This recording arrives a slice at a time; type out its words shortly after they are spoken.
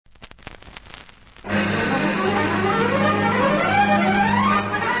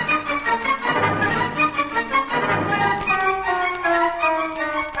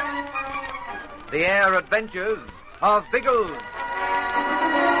The Air Adventures of Biggles.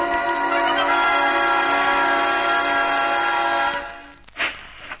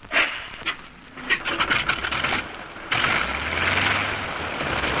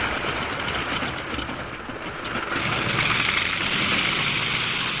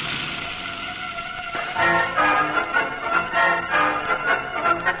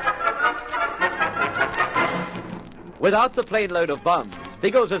 Without the plane load of bombs,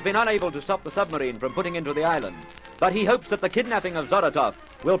 Biggles has been unable to stop the submarine from putting into the island, but he hopes that the kidnapping of Zoratov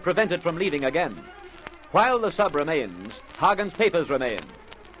will prevent it from leaving again. While the sub remains, Hagen's papers remain,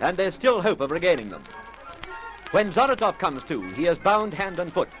 and there's still hope of regaining them. When Zoratov comes to, he is bound hand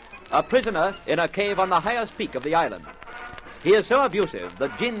and foot, a prisoner in a cave on the highest peak of the island. He is so abusive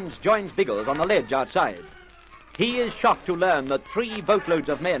that Ginge joins Biggles on the ledge outside. He is shocked to learn that 3 boatloads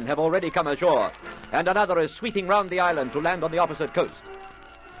of men have already come ashore, and another is sweeping round the island to land on the opposite coast.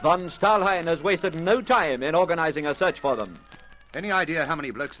 Von Stahlheim has wasted no time in organizing a search for them. Any idea how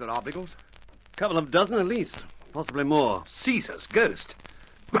many blokes there are, Biggles? Couple of dozen at least, possibly more. Caesar's ghost.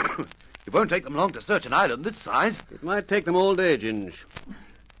 It won't take them long to search an island this size. It might take them all day, Ginge.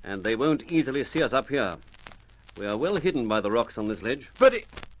 And they won't easily see us up here. We are well hidden by the rocks on this ledge. But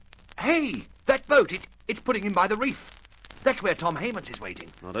hey, that boat, it's putting in by the reef. That's where Tom Hammonds is waiting.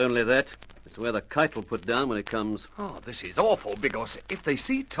 Not only that, it's where the kite will put down when it comes. Oh, this is awful, Biggles. If they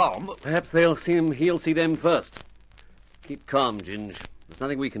see Tom... Perhaps he'll see them first. Keep calm, Ginge. There's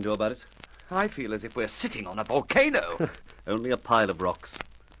nothing we can do about it. I feel as if we're sitting on a volcano. Only a pile of rocks.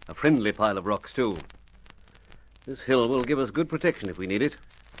 A friendly pile of rocks, too. This hill will give us good protection if we need it.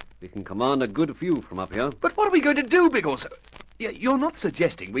 We can command a good view from up here. But what are we going to do, Biggles? You're not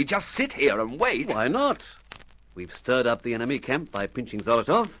suggesting we just sit here and wait? Why not? We've stirred up the enemy camp by pinching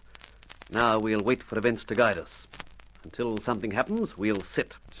Zoratov. Now we'll wait for events to guide us. Until something happens, we'll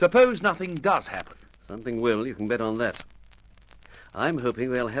sit. Suppose nothing does happen. Something will, you can bet on that. I'm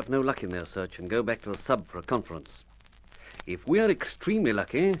hoping they'll have no luck in their search and go back to the sub for a conference. If we're extremely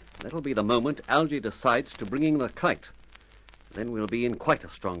lucky, that'll be the moment Algy decides to bring in the kite. Then we'll be in quite a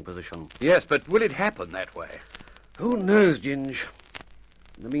strong position. Yes, but will it happen that way? Who knows, Ginge?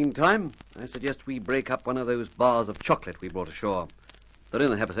 In the meantime, I suggest we break up one of those bars of chocolate we brought ashore. They're in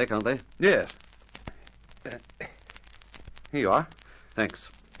the haversack, aren't they? Yes. Here you are. Thanks.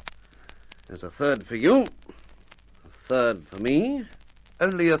 There's a third for you. A third for me.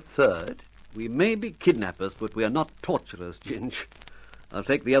 Only a third? We may be kidnappers, but we are not torturers, Ginge. I'll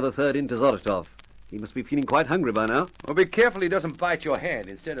take the other third into Zoratov. He must be feeling quite hungry by now. Well, be careful he doesn't bite your hand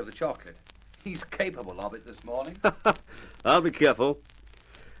instead of the chocolate. He's capable of it this morning. I'll be careful.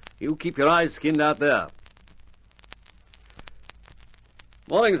 You keep your eyes skinned out there.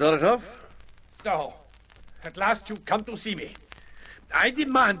 Morning, Zoratov. So, at last you come to see me. I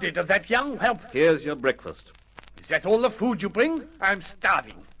demanded of that young help. Here's your breakfast. Is that all the food you bring? I'm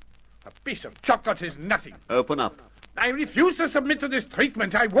starving. A piece of chocolate is nothing. Open up. I refuse to submit to this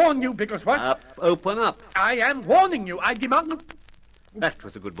treatment. I warn you, Biggles. What? Open up. I am warning you. I demand... That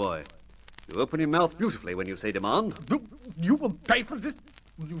was a good boy. You open your mouth beautifully when you say demand. You will pay for this,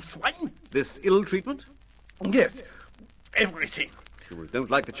 you swine? This ill treatment? Yes, everything. If you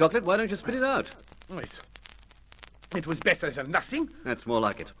don't like the chocolate, why don't you spit it out? It was better than nothing. That's more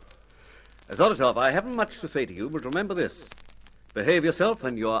like it. Zoratov, I haven't much to say to you, but remember this. Behave yourself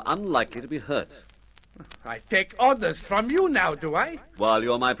and you're unlikely to be hurt. I take orders from you now, do I? While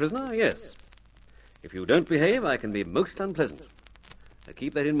you're my prisoner, yes. If you don't behave, I can be most unpleasant. Now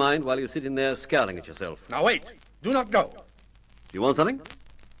keep that in mind while you sit in there scowling at yourself. Now wait. Do not go. Do you want something?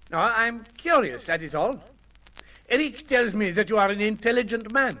 No, I'm curious, that is all. Eric tells me that you are an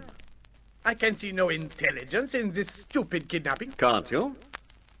intelligent man. I can see no intelligence in this stupid kidnapping. Can't you?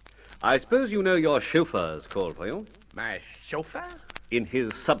 I suppose you know your chauffeur's called for you. My chauffeur? In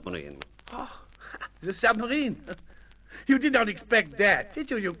his submarine. Oh, the submarine. You did not expect that, did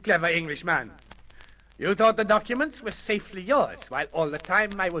you, you clever Englishman? You thought the documents were safely yours, while all the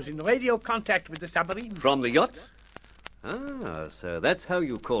time I was in radio contact with the submarine. From the yacht? Ah, so that's how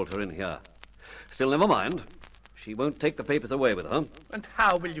you called her in here. Still, never mind. She won't take the papers away with her. And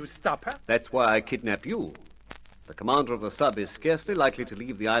how will you stop her? That's why I kidnapped you. The commander of the sub is scarcely likely to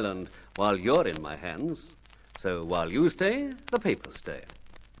leave the island while you're in my hands. So while you stay, the papers stay.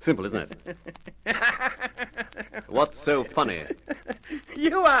 Simple, isn't it? What's so funny?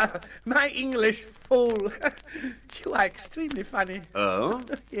 You are my English fool. You are extremely funny. Oh?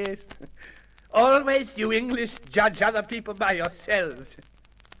 Yes. Always you English judge other people by yourselves.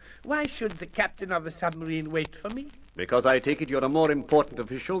 Why should the captain of a submarine wait for me? Because I take it you're a more important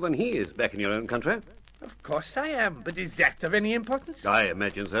official than he is back in your own country. Of course I am, but is that of any importance? I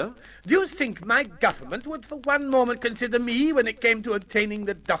imagine so. Do you think my government would for one moment consider me when it came to obtaining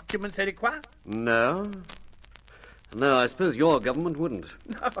the documents they require? No. No, I suppose your government wouldn't.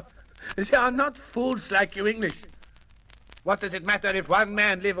 No, they are not fools like you English. What does it matter if one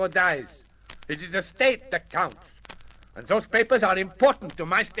man lives or dies? It is the state that counts. And those papers are important to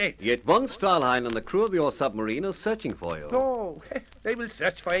my state. Yet von Stahlheim and the crew of your submarine are searching for you. Oh, they will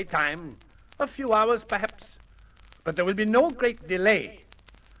search for a time. A few hours, perhaps. But there will be no great delay.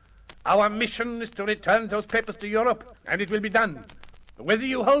 Our mission is to return those papers to Europe, and it will be done, whether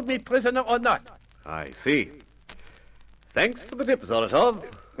you hold me prisoner or not. I see. Thanks for the tip, Zolotov.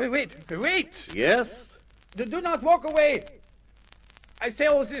 Wait. Yes? Do not walk away. I say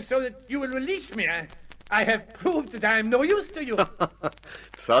all this so that you will release me. I have proved that I am no use to you.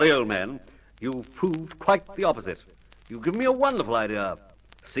 Sorry, old man. You've proved quite the opposite. You've given me a wonderful idea.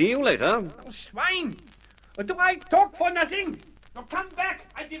 See you later. Oh, swine! Do I talk for nothing? Now come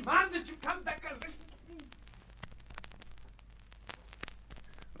back. I demand that you come back and listen to me.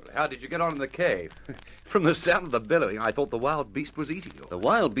 Well, how did you get on in the cave? From the sound of the bellowing, I thought the wild beast was eating you. The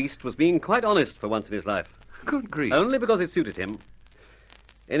wild beast was being quite honest for once in his life. Good grief. Only because it suited him.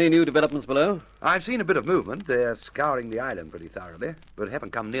 Any new developments below? I've seen a bit of movement. They're scouring the island pretty thoroughly, but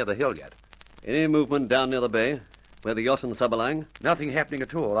haven't come near the hill yet. Any movement down near the bay, where the yacht and sub are lying? Nothing happening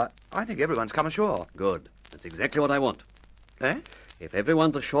at all. I think everyone's come ashore. Good. That's exactly what I want. Eh? If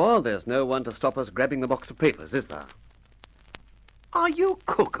everyone's ashore, there's no one to stop us grabbing the box of papers, is there? Are you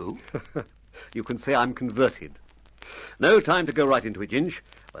cuckoo? You can say I'm converted. No time to go right into it, Ginge,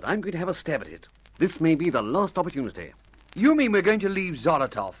 but I'm going to have a stab at it. This may be the last opportunity. You mean we're going to leave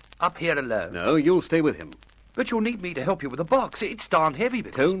Zolotov up here alone? No, you'll stay with him. But you'll need me to help you with the box. It's darn heavy,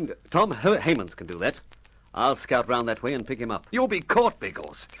 Biggles. Tom Haymans can do that. I'll scout round that way and pick him up. You'll be caught,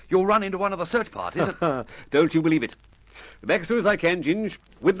 Biggles. You'll run into one of the search parties. Don't you believe it. Be back as soon as I can, Ginge.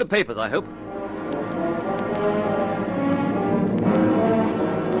 With the papers, I hope.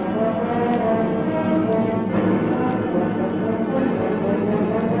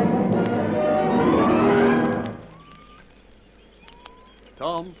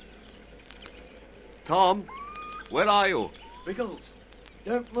 Tom, where are you? Biggles,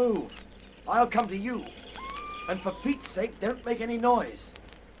 don't move. I'll come to you. And for Pete's sake, don't make any noise.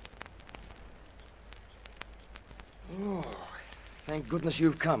 Oh, thank goodness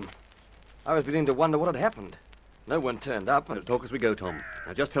you've come. I was beginning to wonder what had happened. No one turned up, and... We'll talk as we go, Tom.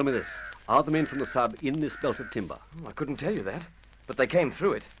 Now, just tell me this. Are the men from the sub in this belt of timber? I couldn't tell you that, but they came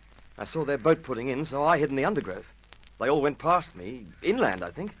through it. I saw their boat putting in, so I hid in the undergrowth. They all went past me, inland, I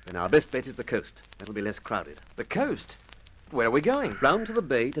think. Then our best bet is the coast. That'll be less crowded. The coast? Where are we going? Round to the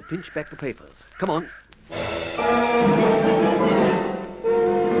bay to pinch back the papers. Come on.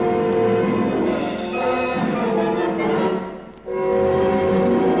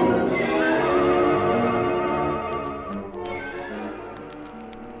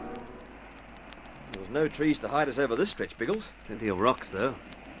 There's no trees to hide us over this stretch, Biggles. Plenty of rocks, though.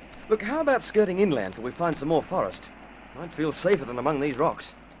 Look, how about skirting inland till we find some more forest? I'd feel safer than among these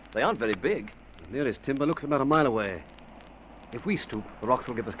rocks. They aren't very big. The nearest timber looks about a mile away. If we stoop, the rocks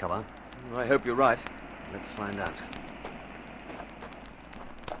will give us cover. I hope you're right. Let's find out.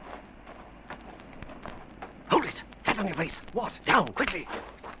 Hold it! Flat on your face. What? Down, quickly!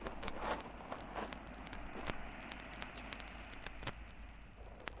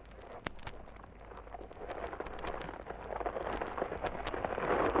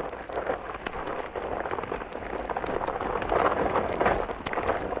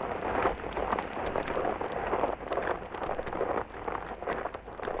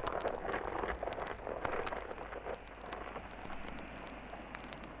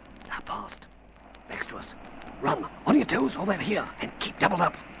 Past. Next to us. Run. On your toes while they're here. And keep doubled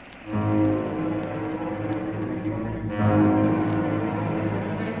up.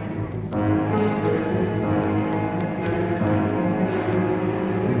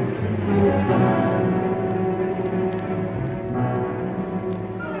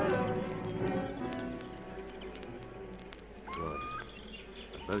 Good.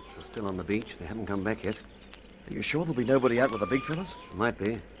 The boats are still on the beach. They haven't come back yet. Are you sure there'll be nobody out with the big fellas? Might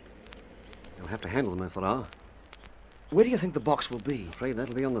be. You'll have to handle them if there are. Where do you think the box will be? I'm afraid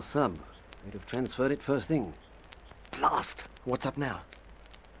that'll be on the sub. They'd have transferred it first thing. Blast! What's up now?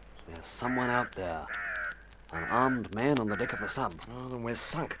 There's someone out there. An armed man on the deck of the sub. Oh, then we're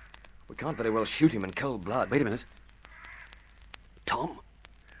sunk. We can't very well shoot him in cold blood. Wait a minute. Tom?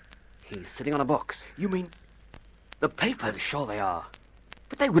 He's sitting on a box. You mean the papers? I'm sure they are.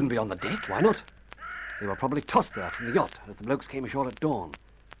 But they wouldn't be on the deck. Why not? They were probably tossed there from the yacht as the blokes came ashore at dawn.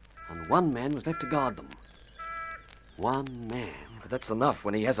 And one man was left to guard them. One man. But that's enough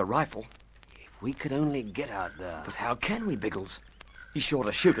when he has a rifle. If we could only get out there. But how can we, Biggles? He's sure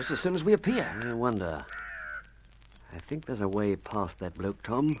to shoot us as soon as we appear. I wonder. I think there's a way past that bloke,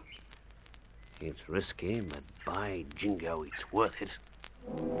 Tom. It's risky, but by jingo, it's worth it.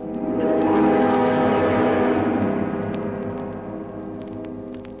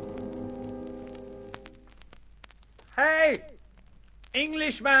 Hey!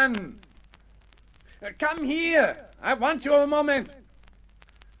 Englishman! Come here! I want you a moment.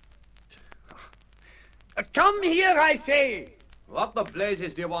 Come here, I say! What the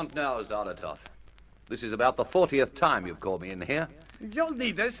blazes do you want now, Zaratov? This is about the 40th time you've called me in here. Your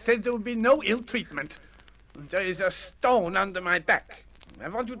leaders said there would be no ill treatment. There is a stone under my back. I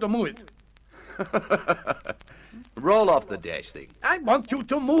want you to move it. Roll off the dash thing. I want you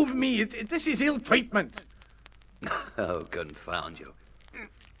to move me. This is ill treatment. Oh, confound you.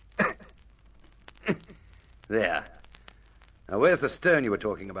 There. Now, where's the stone you were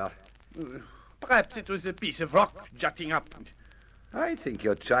talking about? Perhaps it was a piece of rock jutting up. I think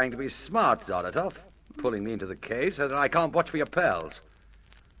you're trying to be smart, Zaratov, pulling me into the cave so that I can't watch for your pearls.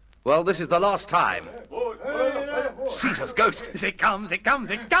 Well, this is the last time. Caesar's ghost. They come, they come,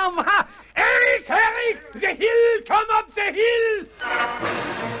 they come! Ha! Eric, Eric! The hill! Come up the hill!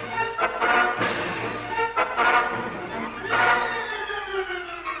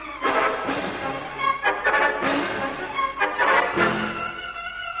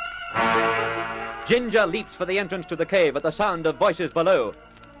 Ginger leaps for the entrance to the cave at the sound of voices below.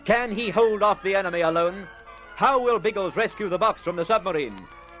 Can he hold off the enemy alone? How will Biggles rescue the box from the submarine?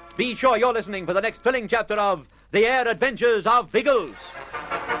 Be sure you're listening for the next thrilling chapter of The Air Adventures of Biggles.